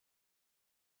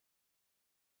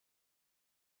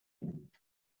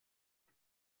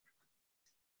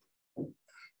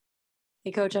Hey,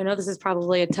 Coach, I know this is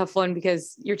probably a tough one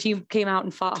because your team came out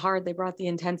and fought hard. They brought the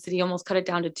intensity, almost cut it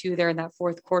down to 2 there in that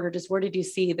fourth quarter. Just where did you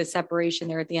see the separation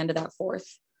there at the end of that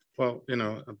fourth? Well,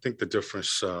 I think the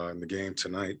difference in the game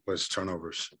tonight was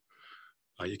turnovers.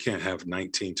 You can't have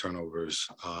 19 turnovers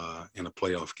in a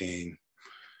playoff game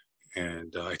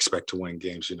and expect to win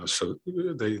games. So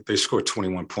they scored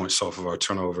 21 points off of our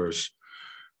turnovers.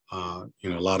 A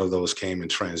lot of those came in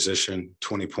transition,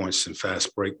 20 points in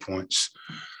fast break points.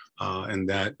 And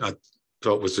that I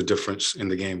felt was the difference in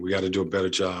the game. We got to do a better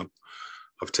job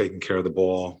of taking care of the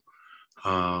ball,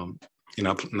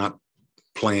 not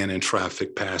playing in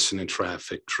traffic, passing in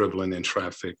traffic, dribbling in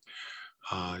traffic.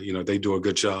 They do a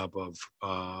good job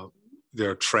of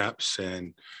their traps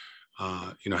and,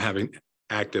 having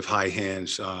active high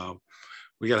hands.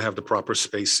 We got to have the proper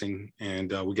spacing,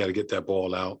 and we got to get that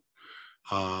ball out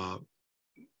to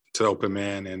the open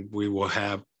man, and we will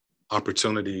have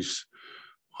opportunities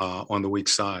on the weak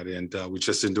side. And we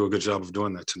just didn't do a good job of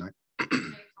doing that tonight.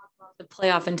 The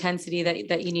playoff intensity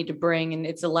that you need to bring, and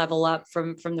it's a level up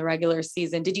from the regular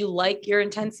season. Did you like your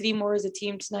intensity more as a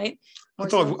team tonight? I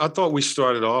thought we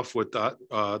started off with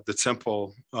the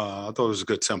tempo. I thought it was a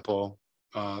good tempo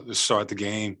to start the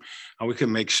game. We could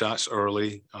make shots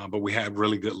early, but we had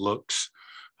really good looks.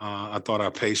 I thought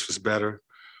our pace was better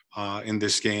in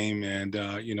this game, and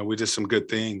we did some good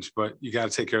things. But you got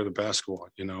to take care of the basketball.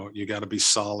 You got to be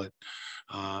solid.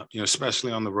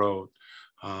 Especially on the road.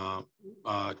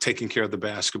 Taking care of the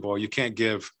basketball. You can't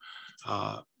give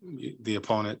the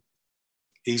opponent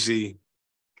easy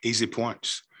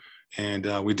points.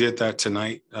 And we did that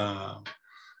tonight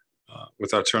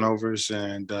with our turnovers.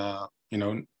 And,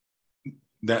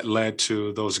 that led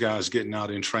to those guys getting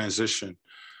out in transition,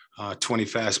 20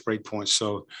 fast break points.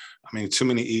 So, too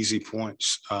many easy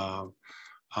points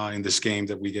in this game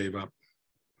that we gave up.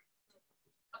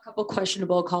 A couple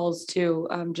questionable calls too,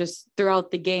 just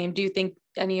throughout the game. Do you think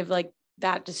any of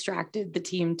that distracted the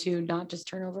team too, not just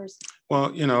turnovers?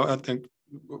 Well, I think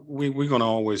we're going to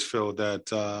always feel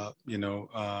that,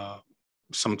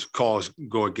 some calls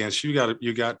go against you.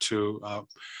 You got to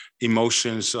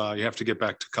emotions. You have to get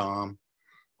back to calm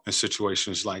in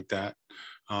situations like that,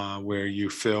 where you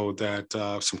feel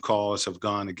that some calls have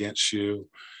gone against you,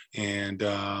 and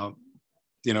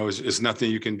there's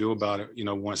nothing you can do about it.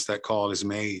 Once that call is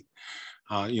made,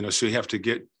 so you have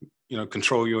to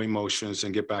control your emotions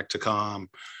and get back to calm,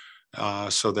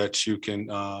 so that you can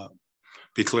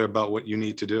be clear about what you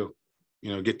need to do.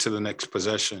 Get to the next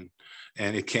possession,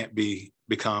 and it can't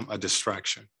become a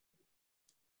distraction.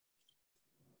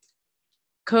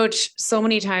 Coach, so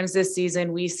many times this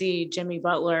season, we see Jimmy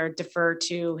Butler defer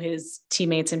to his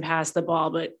teammates and pass the ball,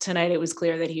 but tonight it was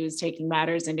clear that he was taking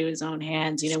matters into his own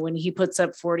hands. When he puts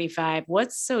up 45,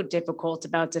 what's so difficult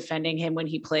about defending him when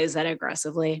he plays that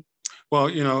aggressively? Well,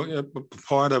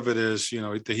 part of it is,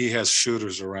 he has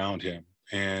shooters around him.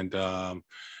 And, a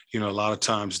lot of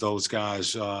times those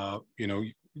guys,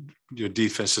 your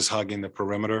defense is hugging the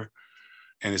perimeter,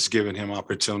 and it's giving him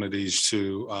opportunities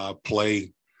to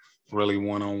play really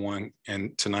one-on-one.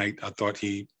 And tonight I thought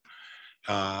he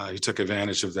took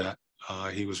advantage of that.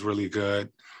 He was really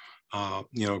good,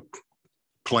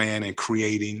 playing and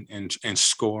creating and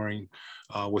scoring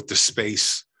with the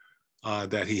space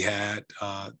that he had.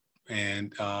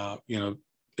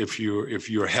 If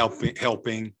you're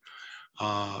helping,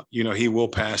 he will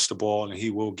pass the ball and he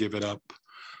will give it up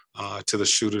to the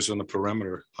shooters on the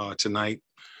perimeter. Tonight,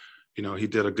 he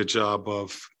did a good job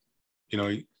of,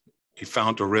 he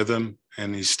found a rhythm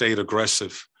and he stayed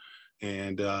aggressive.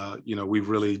 And, we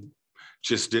really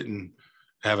just didn't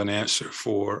have an answer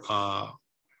for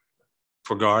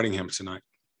guarding him tonight.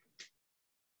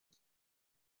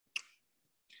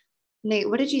 Nate,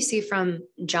 what did you see from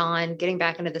John getting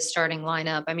back into the starting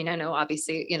lineup? I know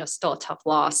obviously, still a tough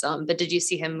loss, but did you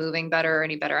see him moving better or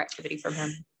any better activity from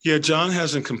him? Yeah, John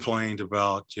hasn't complained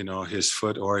about, his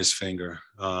foot or his finger.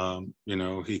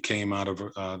 He came out of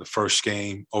the first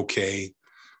game okay.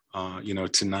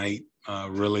 Tonight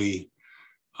really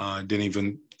didn't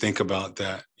even think about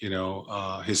that,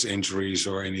 his injuries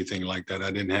or anything like that.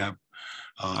 I didn't have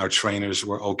our trainers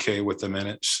were okay with the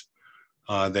minutes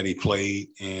that he played.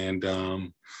 And,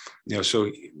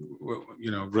 so,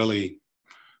 really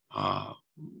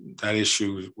that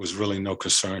issue was really no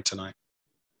concern tonight.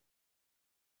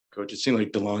 Coach, it seemed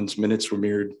like DeLon's minutes were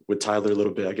mirrored with Tyler a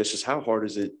little bit. I guess just how hard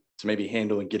is it to maybe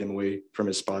handle and get him away from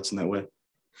his spots in that way?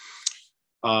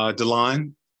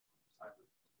 DeLon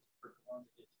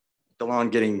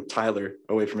getting Tyler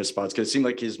away from his spots, because it seemed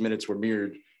like his minutes were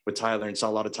mirrored with Tyler and saw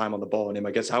a lot of time on the ball in him.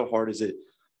 I guess how hard is it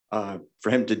for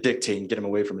him to dictate and get him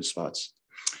away from his spots?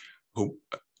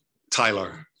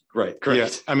 Tyler. Right.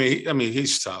 Correct. Yeah. I mean,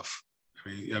 he's tough.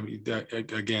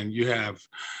 Again, you have,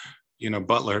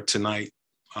 Butler tonight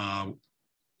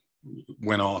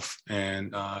went off,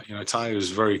 and Tyler is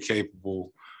very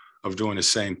capable of doing the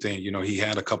same thing. He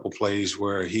had a couple plays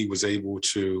where he was able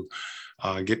to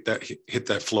hit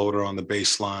that floater on the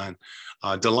baseline.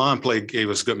 DeLon gave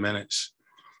us good minutes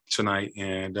tonight,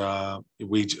 and I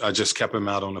just kept him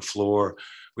out on the floor.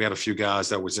 We had a few guys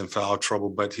that was in foul trouble,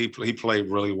 but he played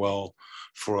really well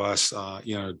for us.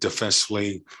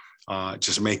 Defensively,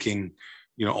 just making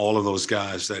all of those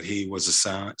guys that he was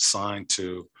assigned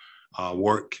to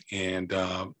work, and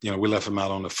we left him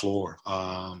out on the floor.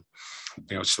 That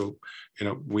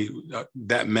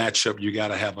matchup, you got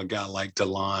to have a guy like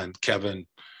DeLon, Kevin,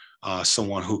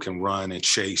 someone who can run and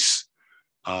chase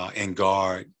and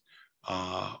guard,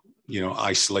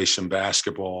 isolation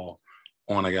basketball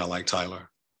on a guy like Tyler.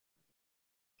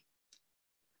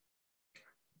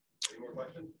 Any more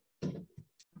questions?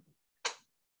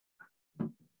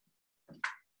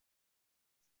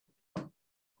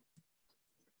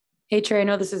 Hey, Trae, I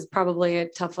know this is probably a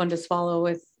tough one to swallow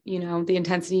with, the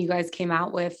intensity you guys came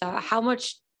out with.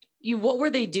 What were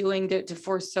they doing to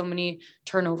force so many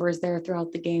turnovers there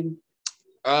throughout the game?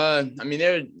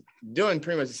 They're doing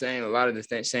pretty much a lot of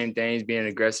the same things, being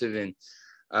aggressive and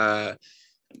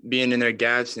being in their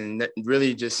gaps, and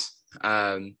really just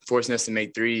forcing us to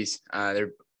make threes.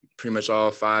 They're pretty much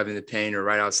all 5 in the paint or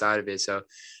right outside of it. So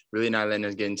really not letting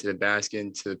us get into the basket,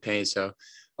 into the paint. So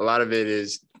a lot of it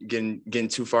is getting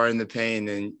too far in the paint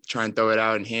and trying to throw it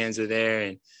out, and hands are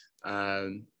there,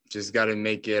 and just got to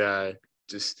make it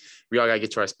we all got to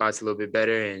get to our spots a little bit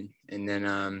better, and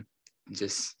then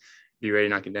just be ready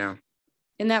to knock it down.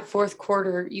 In that fourth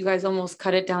quarter, you guys almost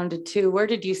cut it down to 2. Where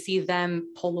did you see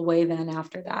them pull away then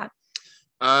after that?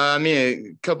 A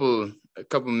couple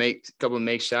make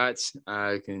shots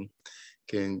can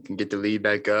get the lead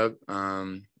back up.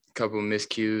 A couple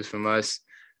miscues from us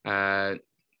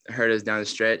hurt us down the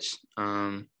stretch,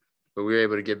 but we were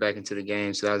able to get back into the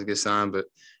game, so that was a good sign. But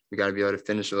we got to be able to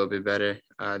finish a little bit better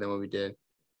than what we did.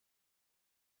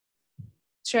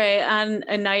 Trae, on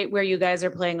a night where you guys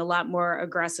are playing a lot more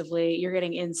aggressively, you're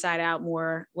getting inside out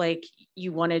more like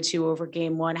you wanted to over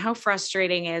game 1. How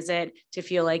frustrating is it to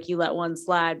feel like you let one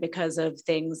slide because of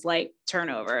things like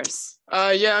turnovers?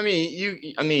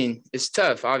 It's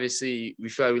tough. Obviously, we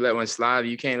feel like we let one slide.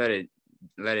 You can't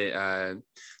let it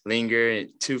linger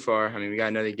too far. We got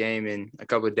another game in a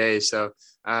couple of days. So,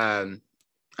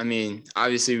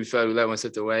 obviously we feel like we let one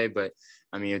slip away, but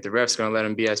if the refs going to let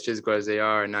them be as physical as they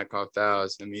are and not call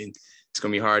fouls, it's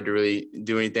going to be hard to really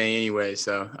do anything anyway.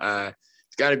 So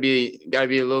it's got to be a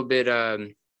little bit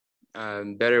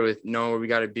better with knowing where we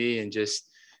got to be and just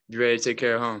be ready to take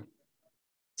care of home.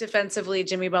 Defensively,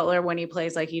 Jimmy Butler, when he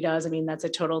plays like he does, that's a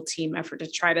total team effort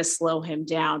to try to slow him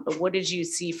down. But what did you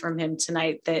see from him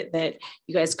tonight that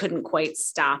you guys couldn't quite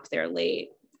stop there late?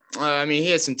 He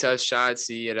had some tough shots.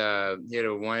 He had a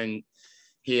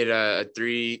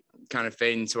 3 kind of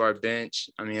fading to our bench.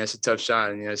 That's a tough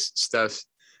shot. That's stuff.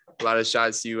 A lot of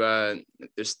shots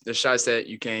there's shots that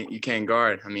you can't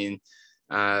guard.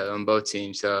 On both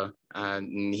teams. So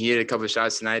he had a couple of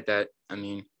shots tonight that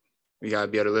we gotta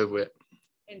be able to live with.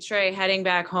 And Trae, heading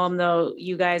back home though,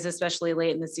 you guys, especially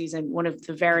late in the season, one of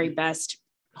the very best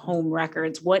home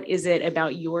records. What is it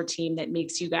about your team that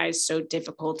makes you guys so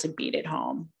difficult to beat at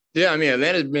home? Yeah,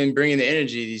 Atlanta's been bringing the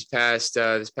energy this past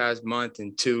month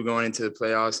and 2 going into the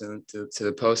playoffs and to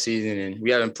the postseason, and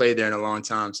we haven't played there in a long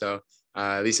time. So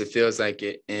at least it feels like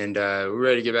it, and we're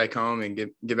ready to get back home and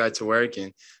get back to work.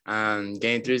 And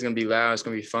game 3 is gonna be loud. It's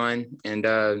gonna be fun, and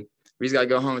we just gotta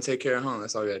go home and take care of home.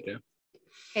 That's all we gotta do.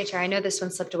 Hey, Trae, I know this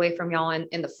one slipped away from y'all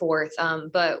in the fourth,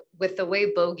 but with the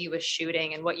way Bogey was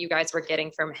shooting and what you guys were getting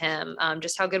from him,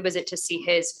 just how good was it to see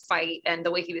his fight and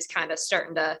the way he was kind of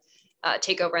starting to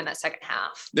take over in that second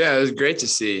half? Yeah, it was great to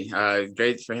see.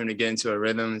 Great for him to get into a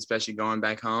rhythm, especially going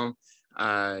back home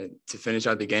to finish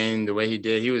out the game the way he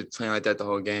did. He was playing like that the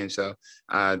whole game. So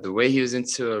the way he was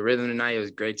into a rhythm tonight, it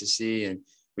was great to see. And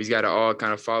we got to all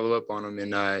kind of follow up on him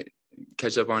and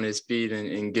catch up on his speed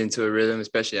and get into a rhythm,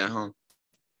 especially at home.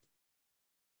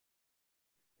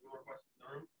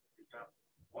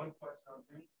 One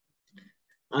question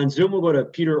on Zoom, we'll go to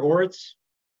Peter Oritz.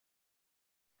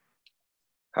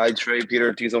 Hi, Trae.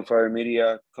 Peter, Tees on Fire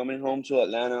Media. Coming home to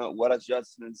Atlanta, what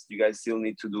adjustments do you guys still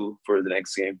need to do for the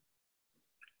next game?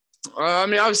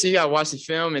 Obviously, you got to watch the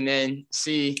film and then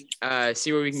see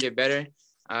where we can get better.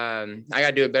 I got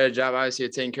to do a better job, obviously,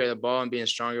 of taking care of the ball and being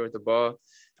stronger with the ball.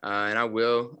 And I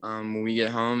will when we get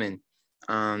home. And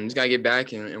just got to get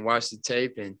back and watch the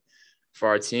tape and for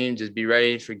our team. Just be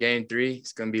ready for game 3.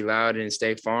 It's going to be loud in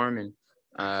State Farm, and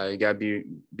you got to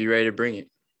be ready to bring it.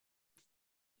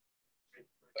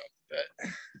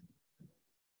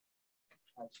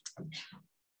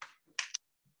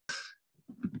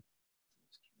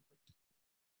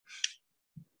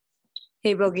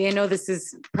 Hey, Bogey, I know this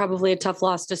is probably a tough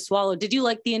loss to swallow. Did you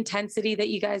like the intensity that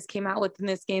you guys came out with in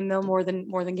this game, though, more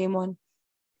than game 1?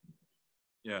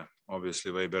 Yeah,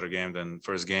 obviously way better game than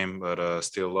first game, but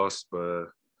still lost. But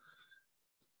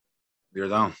we're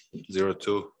down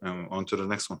 0-2 and on to the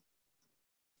next one.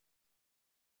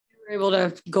 You were able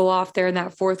to go off there in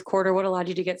that fourth quarter. What allowed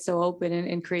you to get so open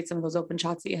and create some of those open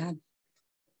shots that you had?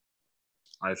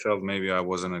 I felt maybe I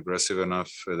wasn't aggressive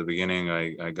enough at the beginning.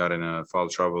 I got in a foul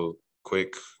trouble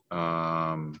quick,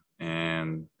 and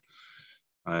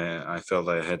I felt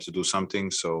I had to do something.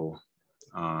 So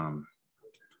I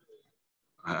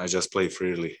just play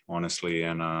freely, honestly,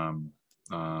 and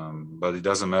but it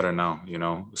doesn't matter now.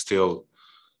 Still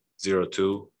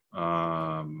 0-2.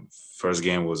 First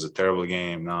game was a terrible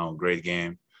game. Now great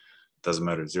game. Doesn't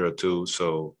matter. 0-2.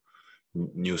 So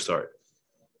new start.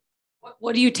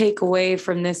 What do you take away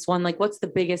from this one? Like, what's the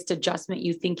biggest adjustment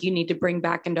you think you need to bring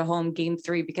back into home game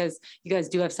 3? Because you guys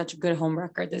do have such a good home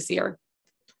record this year.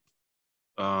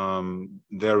 They're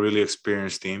a really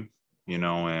experienced team,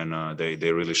 and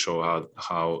they really show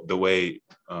how the way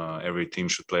every team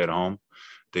should play at home.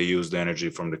 They use the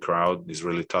energy from the crowd. It's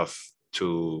really tough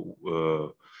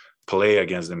to play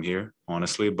against them here,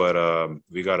 honestly, but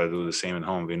we got to do the same at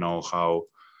home. We know how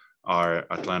our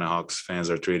Atlanta Hawks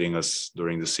fans are treating us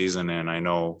during the season, and I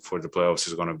know for the playoffs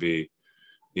it's going to be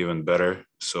even better.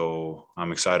 So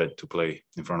I'm excited to play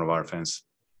in front of our fans.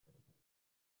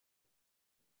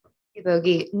 Hey,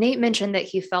 Bogey, Nate mentioned that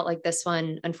he felt like this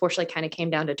one unfortunately kind of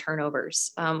came down to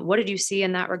turnovers. What did you see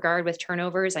in that regard with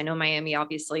turnovers? I know Miami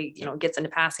obviously, gets into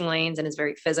passing lanes and is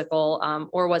very physical,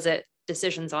 or was it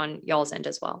decisions on y'all's end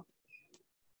as well?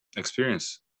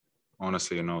 Experience,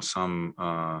 honestly, some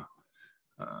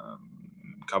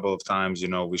couple of times,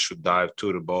 we should dive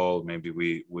to the ball. Maybe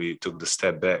we took the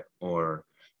step back, or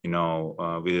we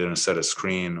didn't set a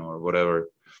screen or whatever.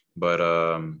 But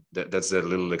that's that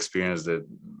little experience that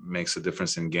makes a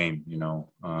difference in game.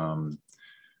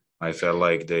 I felt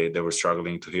like they were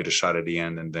struggling to hit a shot at the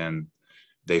end, and then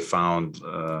they found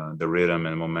the rhythm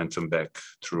and momentum back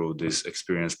through this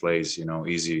experience plays.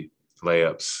 Easy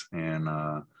layups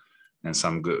and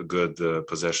some good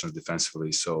possessions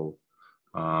defensively. So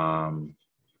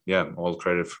all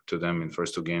credit to them in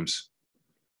first 2 games.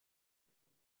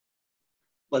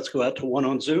 Let's go out to one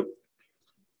on Zoom.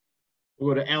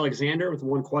 We'll go to Alexander with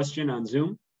one question on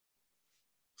Zoom.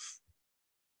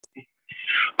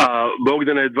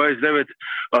 Bogdan je 29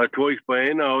 tvojih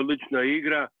poena, odlična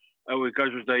igra. Evo i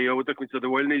kažeš da je utakmica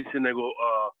dovoljniji si nego...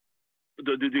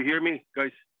 Do you hear me,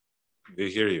 guys?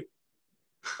 We hear you.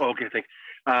 Okay, thanks.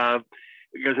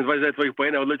 Kažem 29 tvojih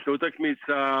poena, odlična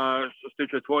utakmica. Što se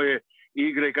tiče tvoje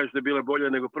igre, kažeš da je bila bolja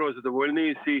nego prvo,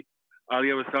 zadovoljniji si. Ali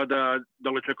evo sada, da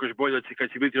li očekuješ bolje kad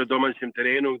će biti na domaćem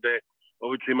terenu, gde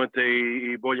obično imate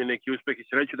i bolje neki uspeh i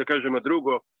sreću, da kažem, a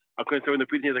drugo, ako je jedno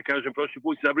pitanje da kažem, prošli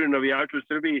put si zabrinuo navijaču u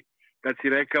Srbiji kad si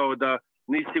rekao da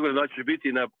nisi siguran da ćeš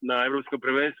biti na evropskom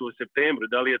prvenstvu u septembru.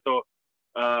 Da li je to,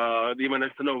 ima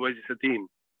nešto novo u vezi sa tim?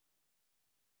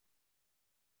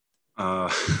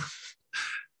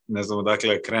 Ne znam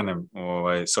odakle krenem.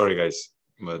 Sorry guys,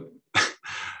 but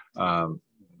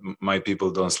my people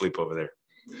don't sleep over there.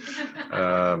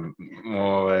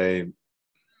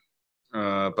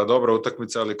 Pa dobra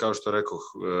utakmica, ali kao što rekoh,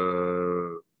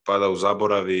 pada u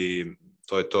zaborav i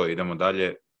to je to, idemo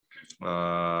dalje.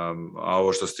 A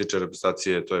ovo što se tiče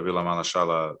reprezentacije, to je bila mala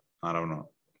šala, naravno.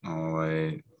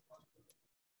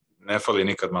 Ne fali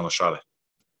nikad malo šale.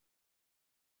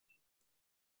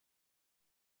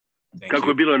 Kako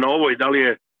je bilo na ovoj, da li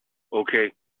je ok?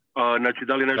 Znači,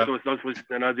 da li je nešto da smo se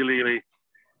iznenadili ili...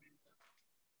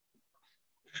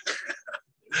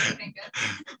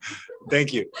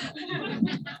 Thank you.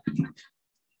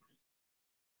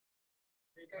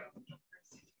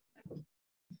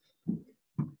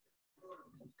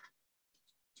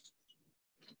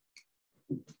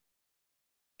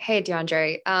 Hey,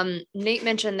 DeAndre. Nate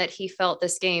mentioned that he felt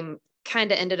this game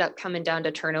kind of ended up coming down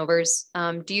to turnovers.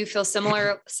 Do you feel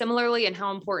similarly, and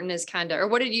how important is or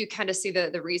what did you kind of see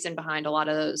the reason behind a lot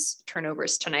of those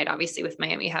turnovers tonight, obviously with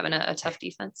Miami having a tough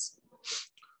defense?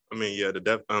 I mean, yeah,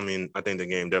 I think the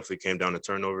game definitely came down to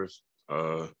turnovers.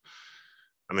 I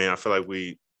feel like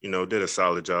we, did a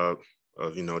solid job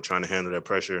of, trying to handle that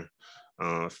pressure.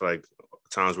 I feel like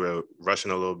times we're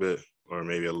rushing a little bit or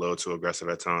maybe a little too aggressive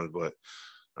at times, but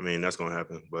that's going to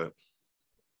happen. But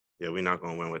yeah, we're not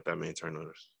going to win with that many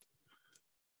turnovers.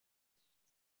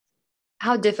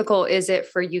 How difficult is it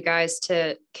for you guys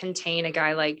to contain a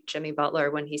guy like Jimmy Butler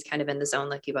when he's kind of in the zone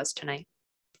like he was tonight?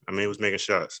 I mean, he was making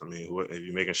shots. I mean, if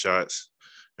you're making shots,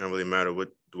 it don't really matter what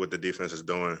the defense is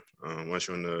doing. Once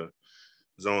you're in the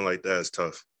zone like that, it's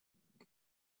tough.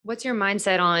 What's your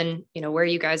mindset on, where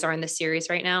you guys are in the series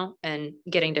right now and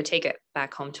getting to take it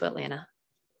back home to Atlanta?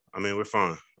 I mean, we're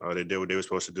fine. They did what they were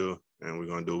supposed to do, and we're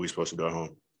going to do what we're supposed to do at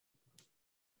home.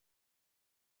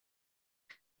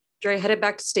 Dre, headed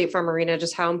back to State Farm Arena,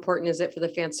 just how important is it for the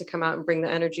fans to come out and bring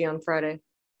the energy on Friday?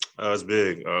 It's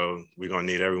big. We're going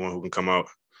to need everyone who can come out.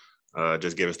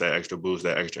 Just give us that extra boost,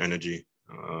 that extra energy.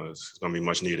 It's going to be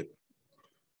much needed.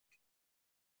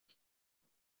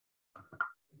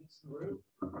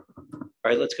 All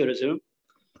right, let's go to Zoom.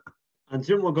 On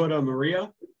Zoom, we'll go to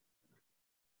Maria.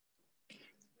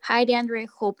 Hi, DeAndre.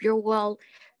 Hope you're well.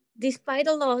 Despite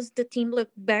the loss, the team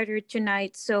looked better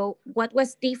tonight. So what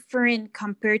was different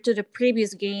compared to the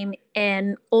previous game?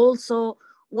 And also,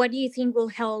 what do you think will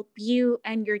help you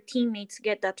and your teammates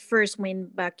get that first win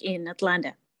back in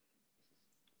Atlanta?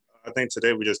 I think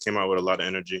today we just came out with a lot of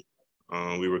energy.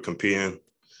 We were competing.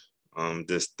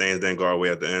 Just things didn't go our way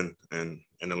at the end. And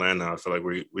in Atlanta, I feel like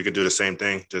we could do the same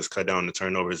thing, just cut down the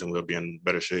turnovers and we'll be in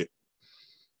better shape.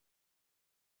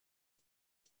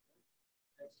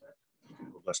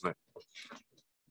 Last night.